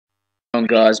On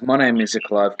guys, my name is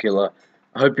Clive Killer.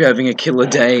 I hope you're having a killer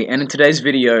day, and in today's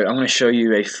video I'm going to show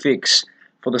you a fix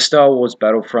for the Star Wars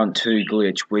Battlefront 2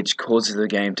 glitch which causes the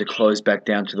game to close back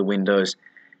down to the windows.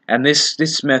 And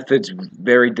this method's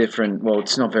very different. Well,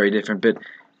 it's not very different, but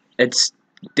it's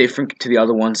different to the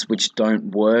other ones which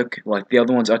don't work. Like the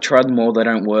other ones, I tried them all, they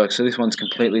don't work, so this one's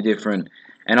completely different.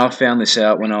 And I found this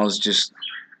out when I was just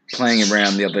playing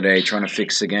around the other day trying to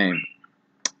fix the game,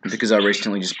 because I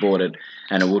recently just bought it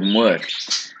and it wouldn't work.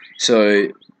 So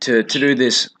to do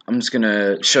this, I'm just going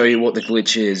to show you what the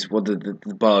glitch is, what the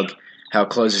bug, how it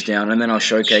closes down, and then I'll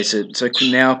showcase it. So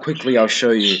now quickly I'll show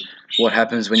you what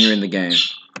happens when you're in the game.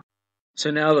 So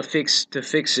now to fix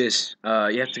this,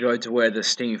 you have to go to where the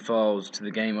Steam files to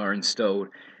the game are installed.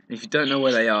 And if you don't know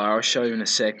where they are, I'll show you in a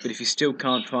sec, but if you still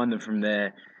can't find them from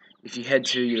there, if you head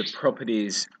to your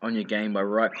properties on your game by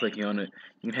right clicking on it,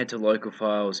 you can head to local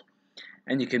files,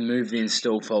 and you can move the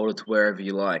install folder to wherever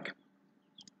you like.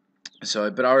 So,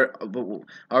 but I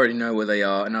already know where they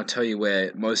are, and I'll tell you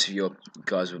where most of your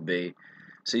guys would be.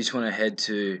 So you just want to head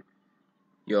to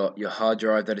your hard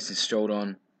drive that it's installed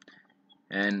on,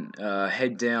 and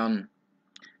head down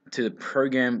to the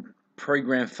program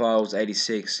files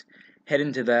 86. Head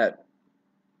into that,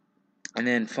 and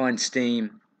then find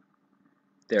Steam.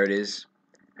 There it is,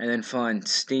 and then find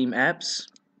Steam apps.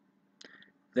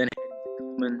 Then head to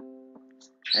common,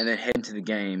 and then head into the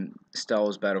game, Star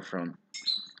Wars Battlefront, and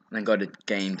then go to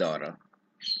game data.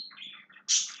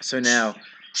 So now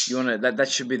you wanna that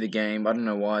should be the game. I don't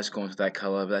know why it's gone to that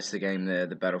color, but that's the game there,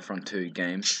 the Battlefront 2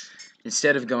 game.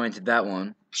 Instead of going to that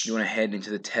one, you wanna head into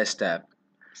the test app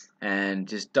and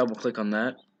just double click on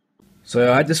that.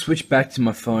 So I had to switch back to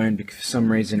my phone because for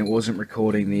some reason it wasn't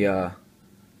recording the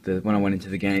when I went into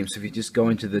the game. So if you just go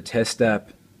into the test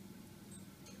app,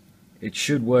 it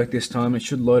should work this time. It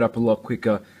should load up a lot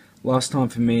quicker. Last time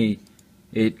for me,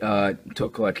 it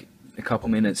took like a couple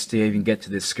minutes to even get to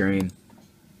this screen,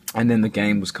 and then the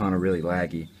game was kind of really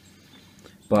laggy.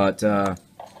 But so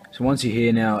once you're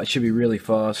here now, it should be really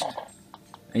fast,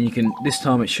 and you can. This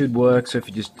time it should work. So if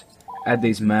you just add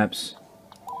these maps,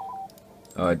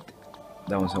 that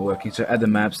one's not working. So add the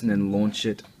maps and then launch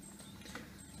it,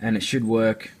 and it should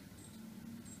work.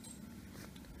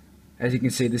 As you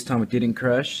can see, this time it didn't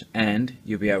crash, and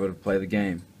you'll be able to play the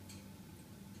game.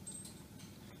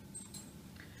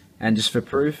 And just for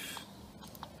proof,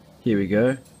 here we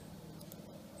go.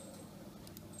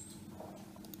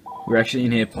 We're actually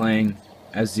in here playing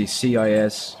as the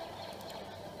CIS.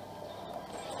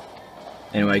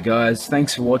 Anyway guys,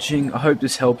 thanks for watching. I hope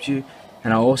this helped you,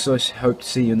 and I also hope to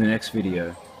see you in the next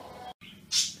video.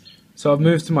 So I've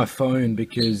moved to my phone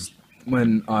because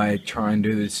when I try and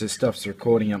do this, the stuff's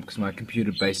recording up because my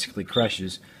computer basically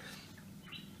crashes.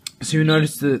 So you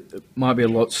notice that it might be a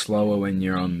lot slower when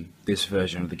you're on this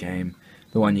version of the game,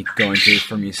 the one you go into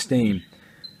from your Steam.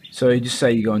 So you just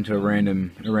say you go into a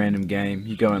random game,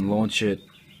 you go and launch it,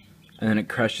 and then it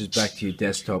crashes back to your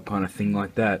desktop, kind of thing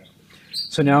like that.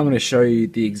 So now I'm going to show you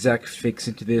the exact fix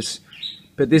into this,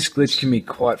 but this glitch can be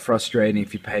quite frustrating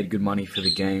if you paid good money for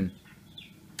the game.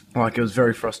 Like, it was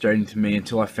very frustrating to me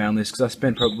until I found this, because I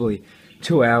spent probably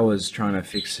 2 hours trying to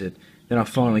fix it. Then I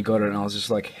finally got it, and I was just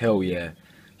like, hell yeah.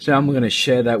 So I'm going to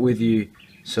share that with you,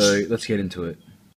 so let's get into it.